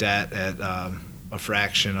debt at a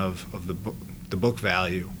fraction of the book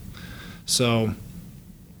value. So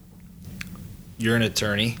you're an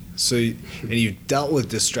attorney, and you've dealt with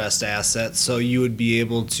distressed assets, so you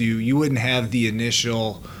wouldn't have the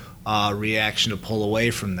initial reaction to pull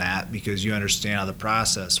away from that because you understand how the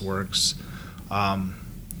process works.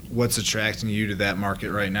 What's attracting you to that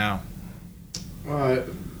market right now?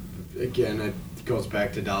 Again, it goes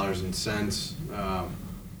back to dollars and cents.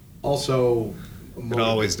 Also, it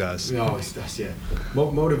always does. It always does, yeah.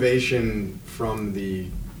 Motivation from the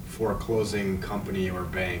foreclosing company or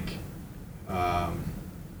bank.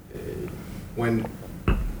 When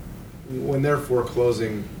they're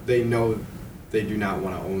foreclosing, they know they do not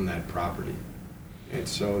want to own that property. And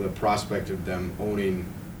so the prospect of them owning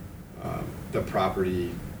the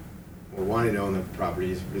property or wanting to own the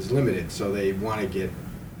property is limited. So they want to get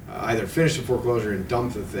either finish the foreclosure and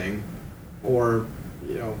dump the thing, or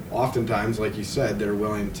oftentimes, like you said, they're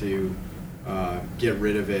willing to get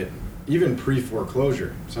rid of it even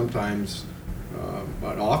pre-foreclosure. Sometimes,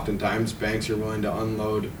 but oftentimes, banks are willing to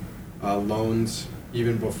unload loans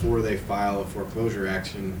even before they file a foreclosure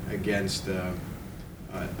action against a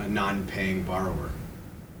non-paying borrower.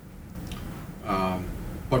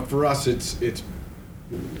 But for us,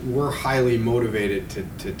 we're highly motivated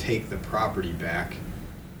to take the property back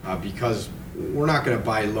because we're not going to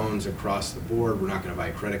buy loans across the board. We're not going to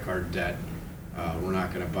buy credit card debt. We're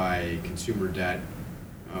not going to buy consumer debt.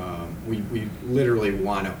 We literally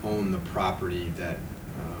want to own the property that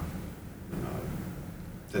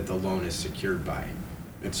the loan is secured by.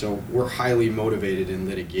 And so we're highly motivated in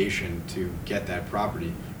litigation to get that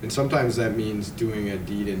property. And sometimes that means doing a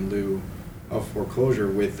deed in lieu of foreclosure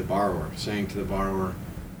with the borrower, saying to the borrower,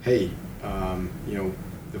 hey,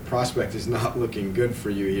 the prospect is not looking good for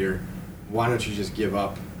you here. Why don't you just give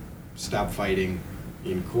up, stop fighting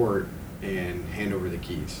in court, and hand over the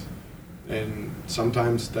keys? And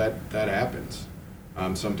sometimes that happens.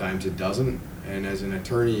 Sometimes it doesn't. And as an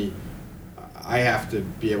attorney, I have to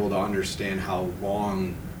be able to understand how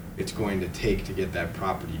long it's going to take to get that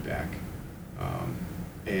property back.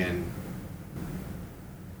 And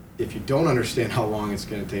if you don't understand how long it's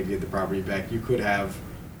going to take to get the property back, you could have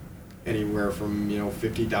anywhere from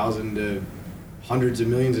 $50,000 to hundreds of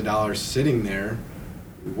millions of dollars sitting there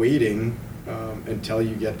waiting until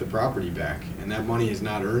you get the property back. And that money is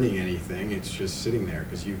not earning anything. It's just sitting there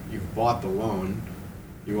because you've bought the loan.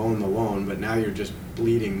 You own the loan, but now you're just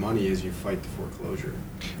bleeding money as you fight the foreclosure.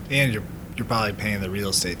 And you're probably paying the real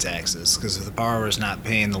estate taxes because if the borrower is not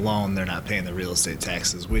paying the loan, they're not paying the real estate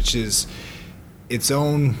taxes, which is its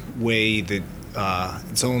own way that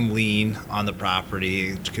its own lien on the property.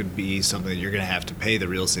 It could be something that you're going to have to pay the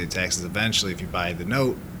real estate taxes eventually if you buy the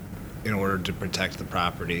note in order to protect the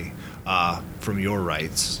property from your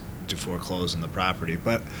rights to foreclose on the property.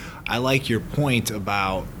 But I like your point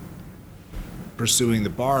about pursuing the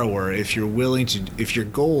borrower. If your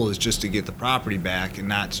goal is just to get the property back and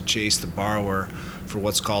not to chase the borrower for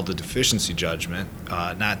what's called a deficiency judgment,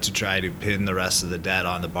 not to try to pin the rest of the debt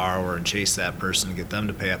on the borrower and chase that person and get them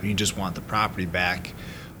to pay up, you just want the property back,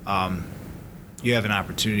 you have an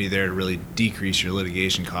opportunity there to really decrease your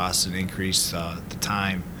litigation costs and increase the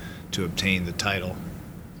time to obtain the title.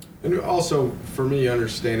 And also, for me,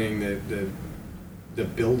 understanding the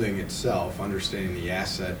building itself, understanding the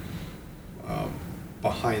asset,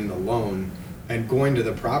 behind the loan and going to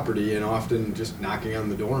the property and often just knocking on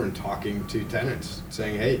the door and talking to tenants,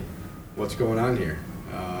 saying, hey, what's going on here?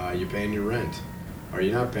 Are you paying your rent? Are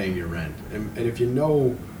you not paying your rent? And if you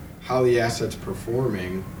know how the asset's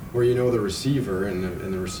performing, or you know the receiver and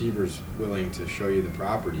the receiver's willing to show you the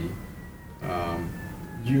property,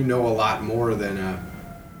 you know a lot more than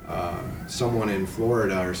someone in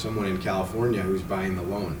Florida or someone in California who's buying the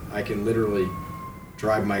loan. I can literally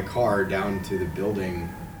drive my car down to the building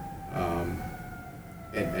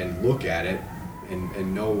and look at it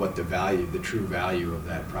and know what the true value of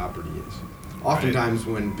that property is. Oftentimes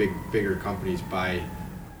when bigger companies buy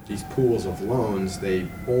these pools of loans, they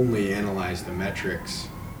only analyze the metrics,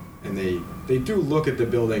 and they do look at the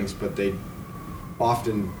buildings, but they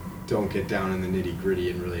often don't get down in the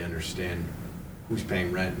nitty-gritty and really understand who's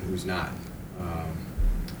paying rent and who's not,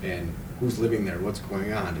 and who's living there, what's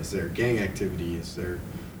going on, is there gang activity, is there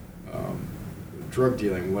drug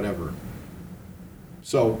dealing, whatever.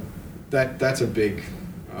 So that's a big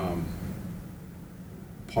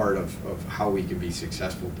part of how we can be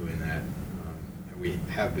successful doing that. And we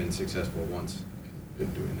have been successful once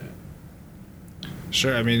in doing that.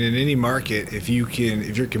 Sure. I mean, in any market, if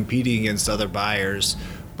you're competing against other buyers,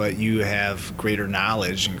 but you have greater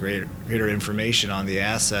knowledge and greater information on the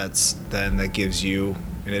assets, then that gives you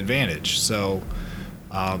an advantage. So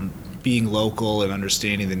being local and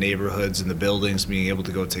understanding the neighborhoods and the buildings, being able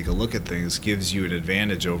to go take a look at things, gives you an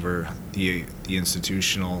advantage over the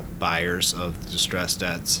institutional buyers of distressed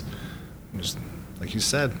debts. Just like you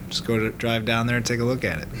said, just drive down there and take a look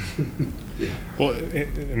at it. Yeah. Well,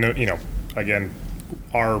 again,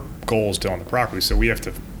 our goal is to own the property, so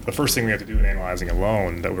the first thing we have to do in analyzing a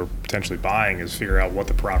loan that we're potentially buying is figure out what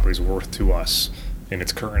the property is worth to us in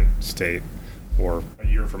its current state, or a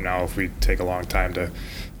year from now if we take a long time to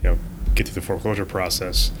get through the foreclosure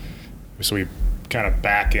process. So we kind of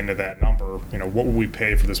back into that number, what would we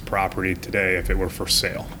pay for this property today if it were for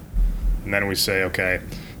sale? And then we say, okay,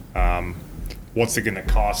 what's it going to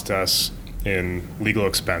cost us in legal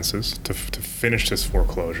expenses to finish this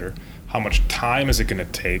foreclosure? How much time is it going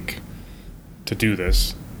to take to do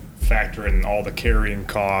this? Factor in all the carrying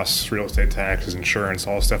costs, real estate taxes, insurance,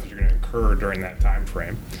 all the stuff that you're going to incur during that time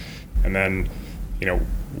frame. And then,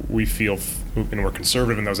 we feel, and we're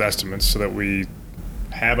conservative in those estimates so that we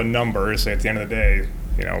have a number to say at the end of the day,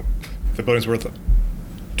 if the building's worth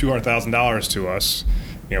 $200,000 to us,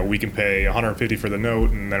 we can pay $150 for the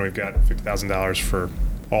note, and then we've got $50,000 for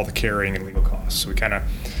all the carrying and legal costs. So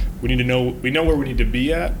we know where we need to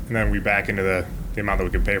be at, and then we back into the amount that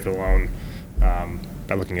we can pay for the loan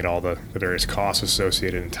by looking at all the various costs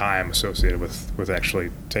associated and time associated with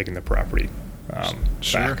actually taking the property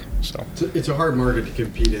Sure. back. So It's a hard market to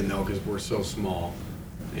compete in, though, because we're so small,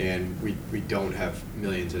 and we don't have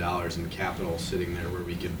millions of dollars in capital sitting there where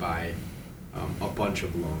we could buy a bunch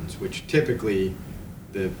of loans, which typically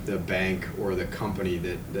the bank or the company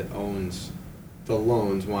that owns the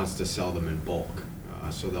loans wants to sell them in bulk.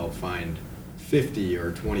 So they'll find 50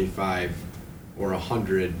 or 25 or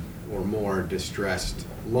 100 or more distressed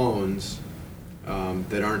loans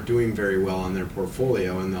that aren't doing very well on their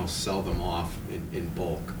portfolio, and they'll sell them off in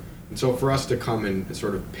bulk. And so for us to come and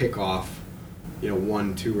sort of pick off,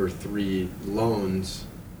 1, 2, or 3 loans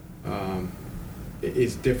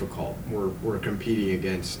is difficult. We're competing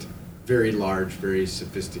against very large, very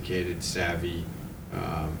sophisticated, savvy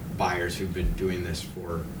buyers who've been doing this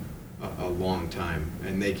for a long time,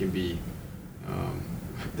 and they can be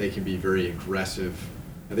very aggressive.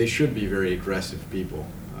 They should be very aggressive people.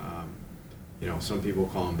 Some people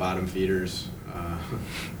call them bottom feeders.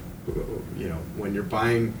 When you're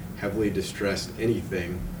buying heavily distressed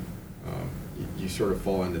anything, you sort of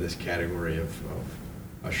fall into this category of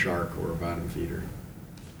a shark or a bottom feeder.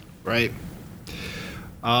 Right.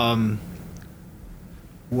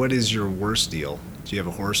 What is your worst deal? Do you have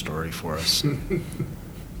a horror story for us?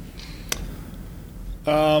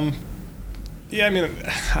 Yeah, I mean,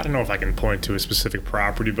 I don't know if I can point to a specific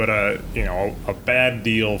property, but a bad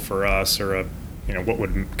deal for us, or what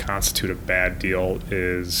would constitute a bad deal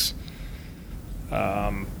is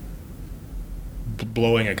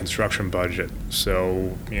blowing a construction budget.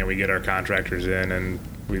 So, we get our contractors in and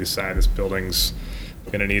we decide this building's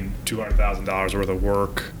going to need $200,000 worth of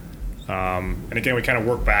work. And again, we kind of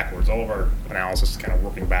work backwards. All of our analysis is kind of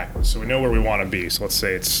working backwards. So we know where we want to be. So let's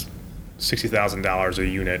say it's $60,000 a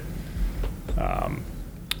unit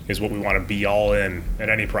is what we want to be all in at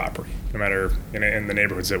any property, no matter in the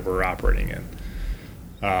neighborhoods that we're operating in.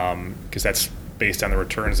 Because that's based on the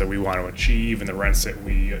returns that we want to achieve and the rents that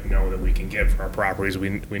we know that we can get for our properties.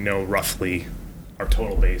 We know roughly our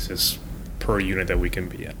total basis per unit that we can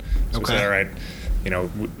be in. So we Okay. say, all right,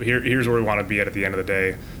 here's where we want to be at the end of the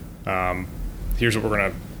day. Here's what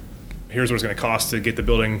it's going to cost to get the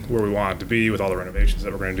building where we want it to be with all the renovations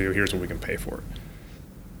that we're going to do. Here's what we can pay for it.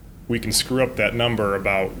 We can screw up that number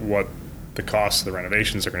about what the cost of the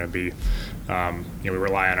renovations are going to be. We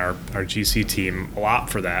rely on our GC team a lot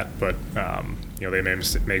for that, but they may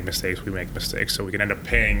make mistakes, we make mistakes, so we can end up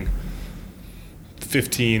paying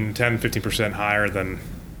 15% higher than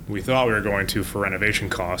we thought we were going to for renovation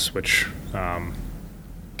costs, which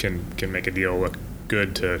can make a deal look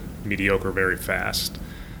good to mediocre very fast.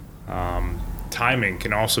 Timing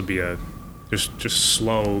can also be just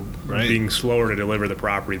slow, Right. being slower to deliver the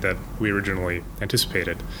property that we originally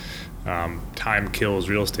anticipated. Time kills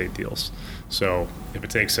real estate deals. So if it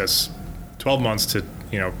takes us 12 months to,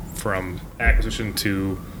 from acquisition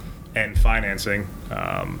to end financing,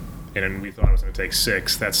 and we thought it was going to take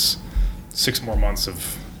 6, that's 6 more months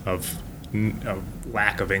of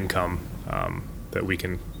lack of income that we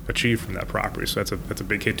can achieve from that property. So that's a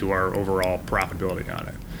big hit to our overall profitability on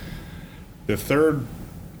it. The third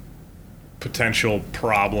potential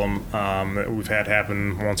problem that we've had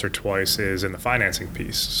happen once or twice is in the financing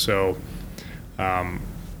piece. So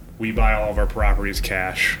we buy all of our properties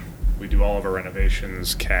cash, we do all of our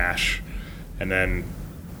renovations cash, and then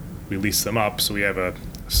we lease them up, so we have a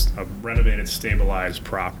renovated, stabilized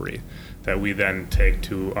property that we then take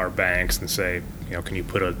to our banks and say, can you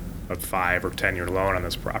put a 5 or 10 year loan on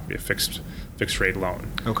this property, a fixed rate loan,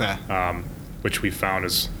 Okay. which we found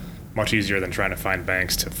is much easier than trying to find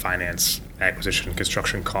banks to finance acquisition and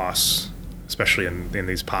construction costs, especially in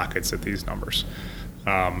these pockets at these numbers.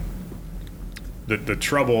 The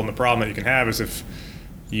trouble and the problem that you can have is if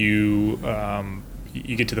you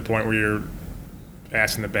get to the point where you're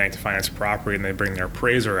asking the bank to finance a property and they bring their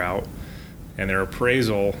appraiser out and their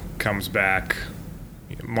appraisal comes back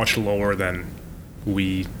much lower than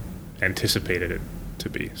we anticipated it to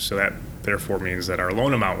be. So that therefore means that our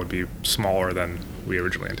loan amount would be smaller than we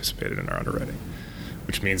originally anticipated in our underwriting,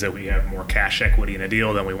 which means that we have more cash equity in a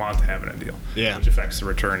deal than we want to have in a deal, Yeah. which affects the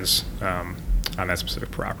returns on that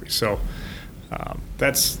specific property. So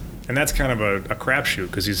that's kind of a crapshoot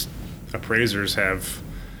because these appraisers have,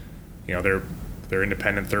 they're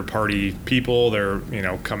independent third-party people. They're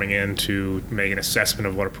coming in to make an assessment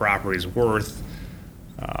of what a property is worth,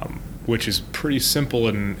 which is pretty simple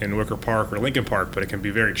in Wicker Park or Lincoln Park, but it can be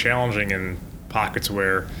very challenging in pockets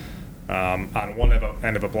where on one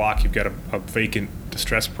end of a block you've got a vacant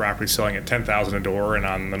distressed property selling at $10,000 a door, and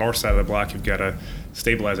on the north side of the block you've got a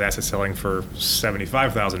stabilized asset selling for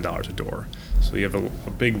 $75,000 a door. So you have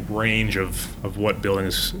a big range of what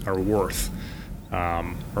buildings are worth,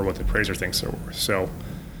 or what the appraiser thinks they're worth. So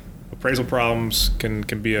appraisal problems can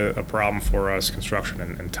be a problem for us. Construction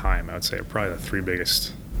and time, I would say, are probably the 3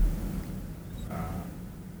 biggest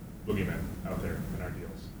boogeymen out there in our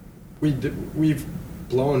deals. We've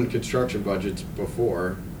blown construction budgets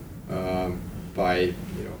before by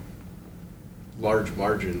large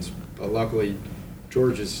margins, but luckily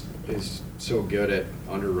George is so good at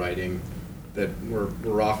underwriting that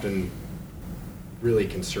we're often really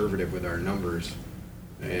conservative with our numbers,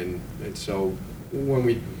 and so when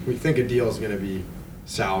we think a deal is going to be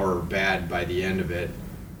sour or bad by the end of it,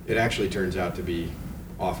 it actually turns out to be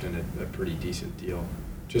often a pretty decent deal,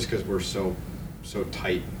 just because we're so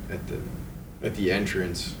tight at the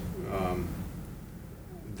entrance,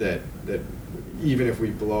 that even if we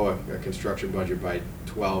blow a construction budget by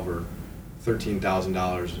 $12,000 or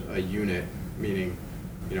 $13,000 a unit, meaning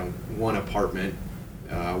one apartment,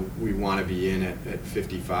 we want to be in at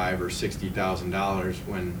 $55,000 or $60,000,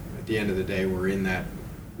 when at the end of the day we're in that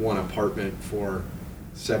one apartment for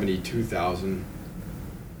 $72,000.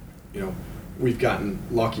 We've gotten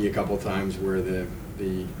lucky a couple times where the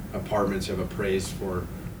apartments have appraised for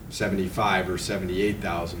 $75,000 or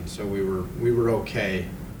 $78,000, so we were okay,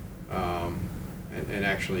 and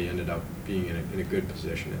actually ended up being in a good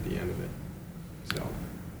position at the end of it. So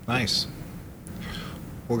Nice.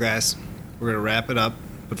 Well, guys, we're going to wrap it up.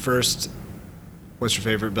 But first, what's your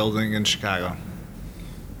favorite building in Chicago?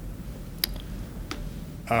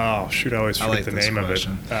 Oh, shoot, I always forget like the this name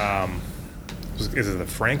question. of it. Is it the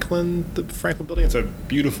Franklin building? It's a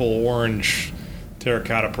beautiful orange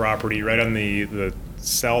terracotta property right on the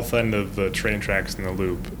south end of the train tracks in the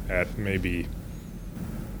loop at maybe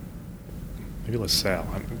LaSalle.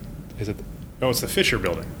 Is it? No, it's the Fisher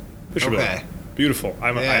building. Fisher Okay. building. Beautiful.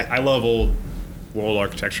 Yeah. I love old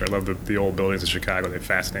architecture. I love the old buildings in Chicago. They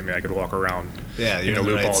fascinate me. I could walk around Yeah, in you're the in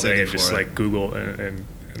the loop right all city day and for just it. like Google and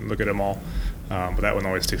look at them all. But that one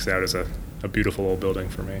always sticks out as a beautiful old building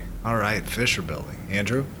for me. All right, Fisher Building.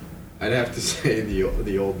 Andrew? I'd have to say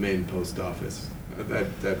the old Main Post Office.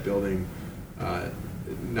 That building,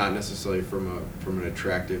 not necessarily from an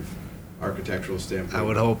attractive architectural standpoint. I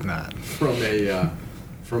would hope not.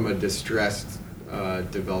 From a distressed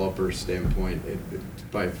developer standpoint, it's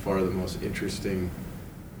by far the most interesting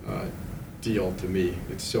deal to me.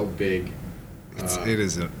 It's so big. It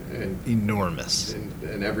is enormous.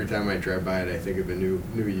 And every time I drive by it, I think of a new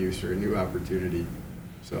use or a new opportunity.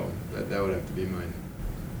 So that would have to be mine.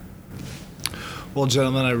 Well,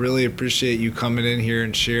 gentlemen, I really appreciate you coming in here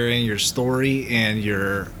and sharing your story and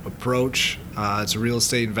your approach to real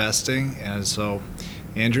estate investing. And so,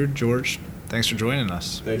 Andrew, George, thanks for joining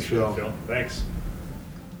us. Thanks, Phil. Thanks.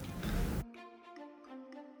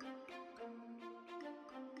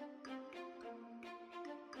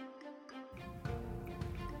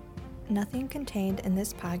 Nothing contained in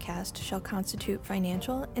this podcast shall constitute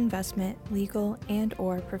financial, investment, legal,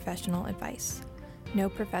 and/or professional advice. No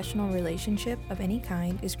professional relationship of any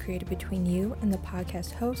kind is created between you and the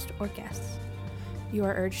podcast host or guests. You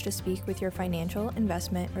are urged to speak with your financial,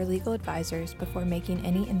 investment, or legal advisors before making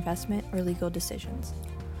any investment or legal decisions.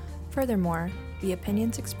 Furthermore, the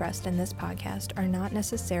opinions expressed in this podcast are not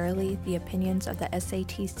necessarily the opinions of the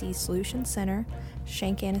SATC Solutions Center,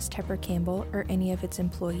 Shank-Annis Tepper Campbell, or any of its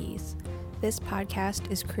employees. This podcast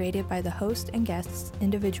is created by the host and guests'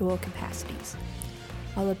 individual capacities.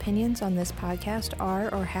 All opinions on this podcast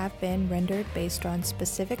are or have been rendered based on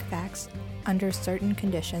specific facts under certain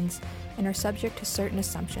conditions and are subject to certain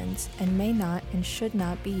assumptions and may not and should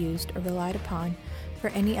not be used or relied upon for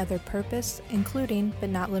any other purpose, including but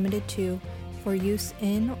not limited to for use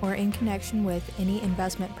in or in connection with any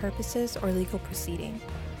investment purposes or legal proceeding.